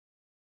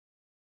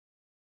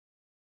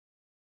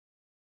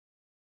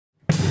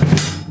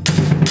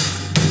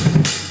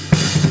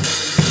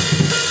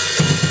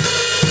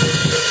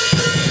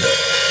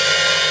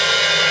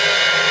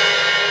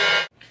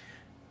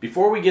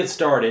Before we get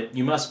started,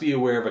 you must be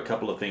aware of a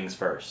couple of things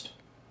first.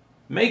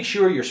 Make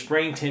sure your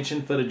spring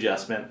tension foot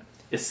adjustment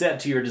is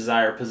set to your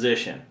desired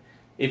position.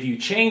 If you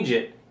change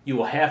it, you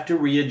will have to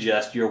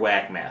readjust your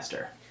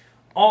WackMaster.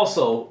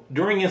 Also,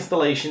 during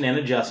installation and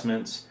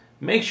adjustments,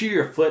 make sure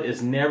your foot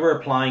is never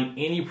applying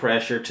any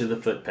pressure to the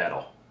foot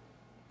pedal.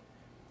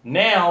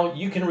 Now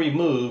you can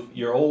remove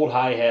your old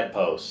hi-hat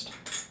post.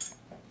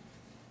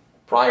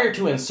 Prior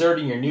to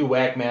inserting your new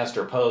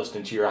WackMaster post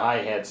into your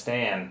hi-hat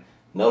stand,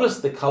 notice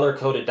the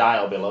color-coded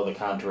dial below the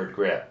contoured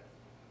grip.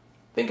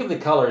 Think of the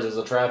colors as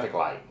a traffic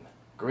light.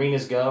 Green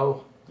is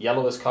go,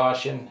 yellow is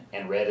caution,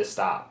 and red is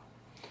stop.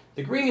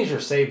 The green is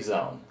your safe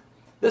zone.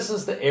 This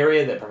is the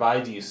area that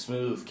provides you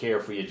smooth,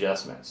 carefree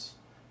adjustments.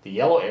 The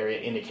yellow area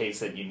indicates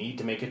that you need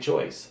to make a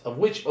choice of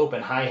which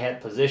open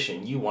hi-hat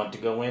position you want to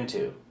go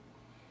into.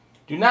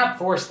 Do not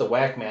force the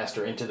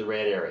WackMaster into the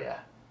red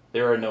area.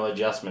 There are no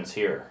adjustments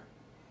here.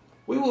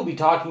 We will be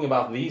talking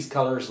about these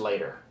colors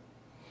later.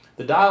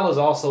 The dial is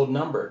also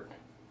numbered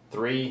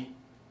 3,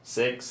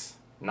 6,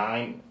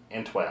 9,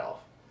 and 12.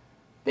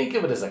 Think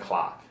of it as a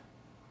clock.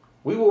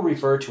 We will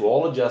refer to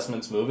all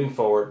adjustments moving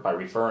forward by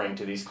referring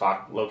to these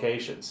clock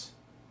locations.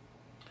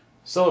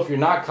 So if you're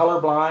not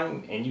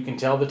colorblind and you can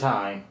tell the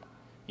time,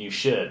 you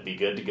should be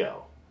good to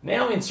go.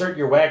 Now insert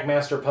your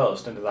WackMaster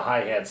post into the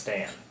hi-hat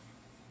stand.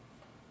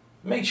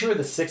 Make sure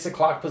the 6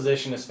 o'clock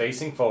position is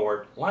facing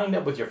forward, lined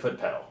up with your foot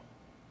pedal.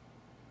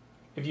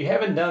 If you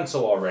haven't done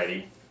so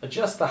already,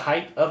 adjust the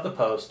height of the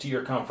post to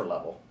your comfort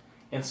level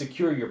and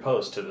secure your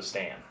post to the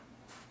stand.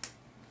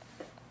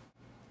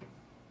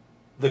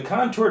 The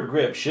contoured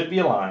grip should be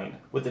aligned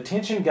with the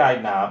tension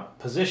guide knob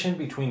positioned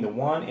between the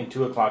 1 and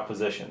 2 o'clock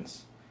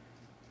positions.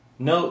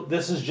 Note,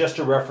 this is just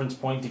a reference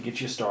point to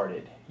get you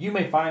started. You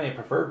may find a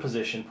preferred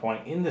position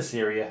point in this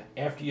area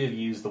after you have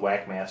used the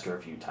WackMaster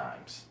a few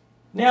times.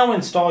 Now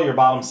install your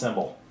bottom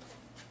cymbal.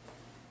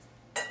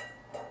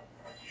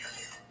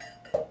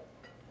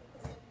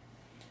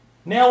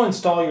 Now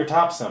install your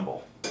top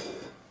cymbal.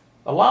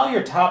 Allow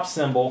your top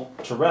cymbal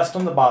to rest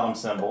on the bottom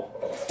cymbal.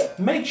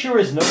 Make sure,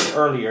 as noted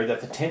earlier,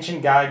 that the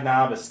tension guide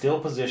knob is still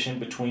positioned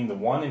between the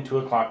 1 and 2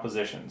 o'clock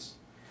positions.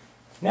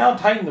 Now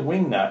tighten the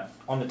wing nut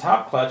on the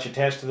top clutch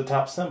attached to the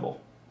top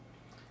cymbal.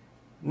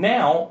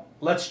 Now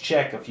let's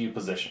check a few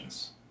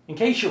positions. In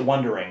case you're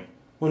wondering,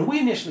 when we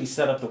initially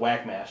set up the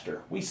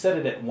WackMaster, we set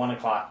it at 1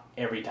 o'clock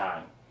every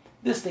time.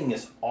 This thing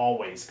is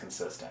always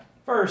consistent.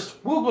 First,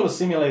 we'll go to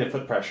simulated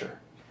foot pressure.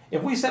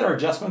 If we set our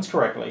adjustments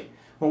correctly,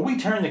 when we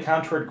turn the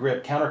contoured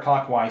grip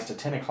counterclockwise to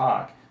 10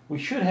 o'clock, we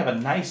should have a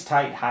nice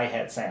tight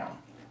hi-hat sound.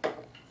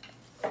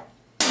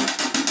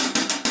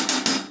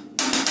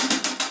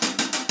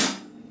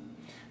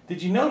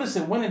 Did you notice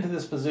it went into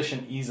this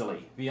position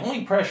easily? The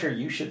only pressure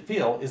you should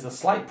feel is the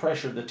slight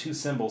pressure of the two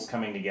cymbals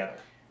coming together.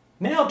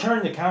 Now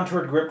turn the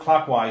contoured grip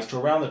clockwise to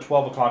around the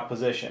 12 o'clock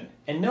position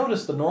and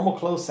notice the normal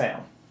close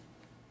sound.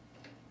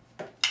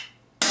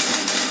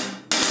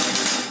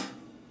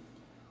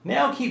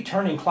 Now keep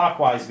turning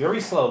clockwise very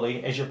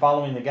slowly as you're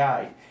following the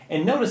guide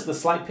and notice the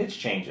slight pitch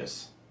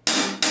changes.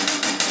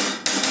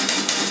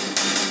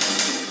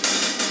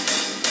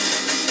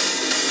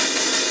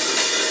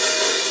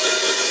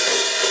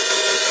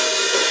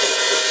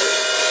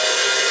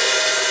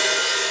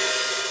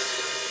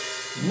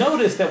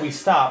 Notice that we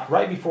stopped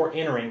right before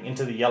entering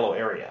into the yellow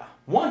area.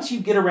 Once you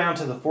get around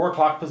to the 4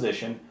 o'clock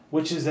position,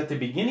 which is at the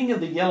beginning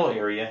of the yellow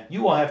area,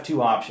 you will have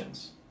two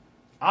options.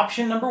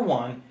 Option number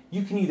 1,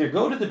 you can either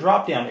go to the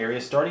drop-down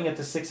area starting at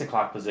the 6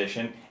 o'clock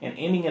position and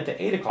ending at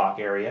the 8 o'clock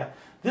area.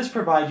 This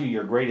provides you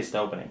your greatest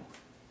opening.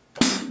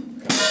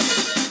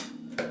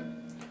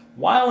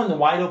 While in the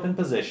wide open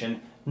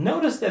position,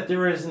 notice that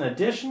there is an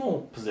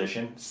additional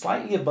position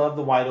slightly above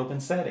the wide open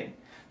setting.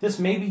 This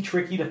may be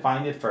tricky to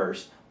find at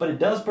first, but it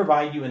does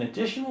provide you an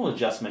additional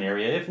adjustment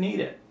area if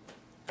needed.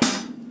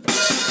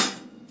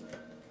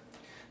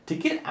 To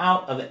get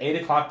out of the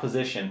 8 o'clock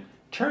position,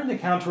 turn the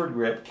contoured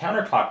grip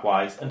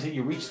counterclockwise until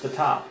you reach the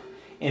top,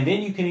 and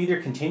then you can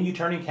either continue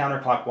turning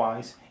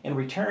counterclockwise and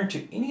return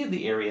to any of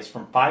the areas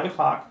from 5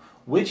 o'clock,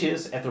 which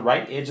is at the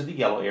right edge of the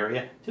yellow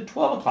area, to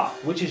 12 o'clock,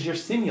 which is your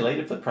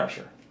simulated foot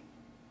pressure.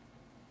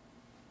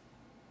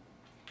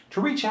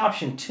 To reach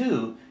option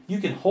 2, you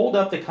can hold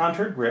up the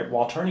contoured grip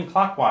while turning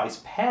clockwise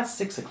past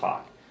 6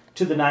 o'clock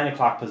to the 9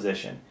 o'clock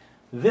position.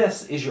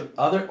 This is your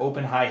other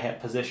open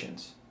hi-hat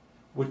positions,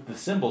 with the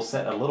cymbals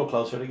set a little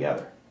closer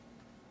together.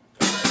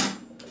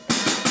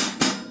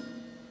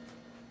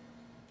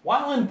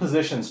 While in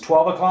positions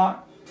 12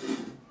 o'clock,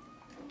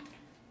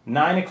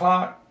 9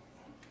 o'clock,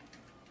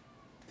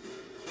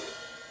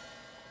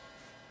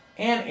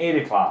 and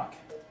 8 o'clock,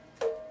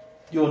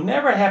 you'll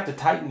never have to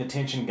tighten the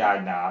tension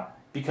guide knob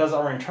because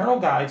our internal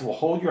guides will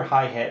hold your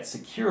hi-hat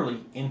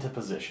securely into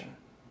position.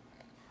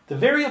 The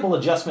variable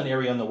adjustment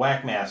area on the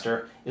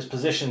WackMaster is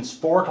positions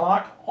 4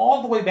 o'clock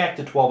all the way back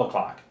to 12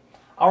 o'clock.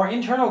 Our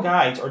internal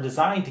guides are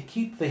designed to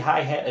keep the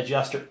hi-hat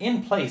adjuster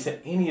in place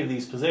at any of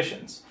these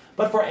positions.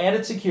 But for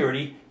added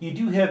security, you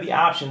do have the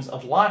options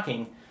of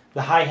locking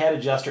the hi-hat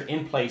adjuster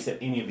in place at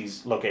any of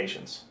these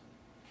locations.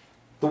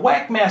 The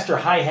WackMaster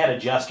hi-hat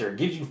adjuster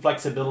gives you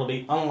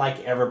flexibility unlike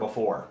ever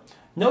before.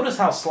 Notice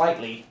how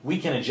slightly we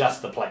can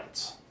adjust the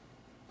plates.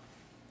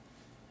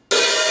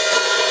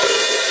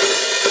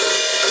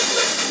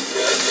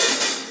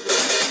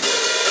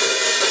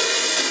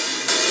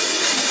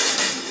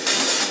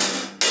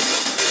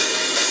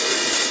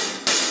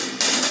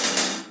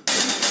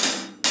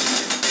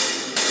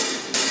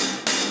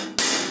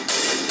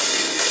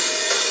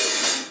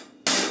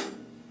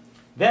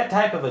 That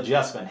type of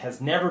adjustment has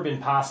never been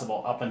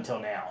possible up until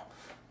now.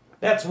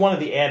 That's one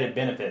of the added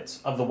benefits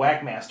of the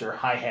WackMaster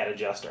hi-hat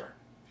adjuster.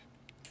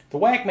 The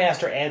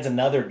WackMaster adds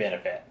another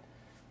benefit.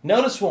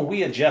 Notice when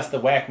we adjust the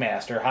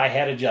WackMaster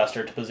hi-hat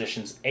adjuster to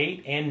positions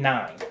 8 and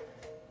 9.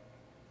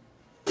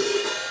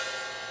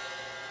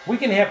 We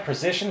can have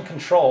precision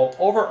control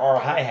over our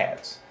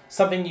hi-hats,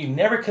 something you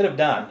never could have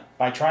done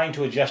by trying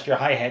to adjust your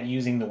hi-hat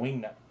using the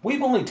wing nut.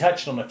 We've only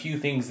touched on a few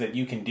things that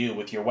you can do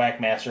with your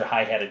WackMaster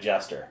hi-hat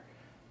adjuster.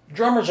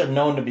 Drummers are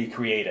known to be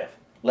creative.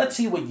 Let's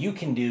see what you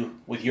can do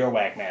with your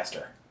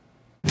WackMaster.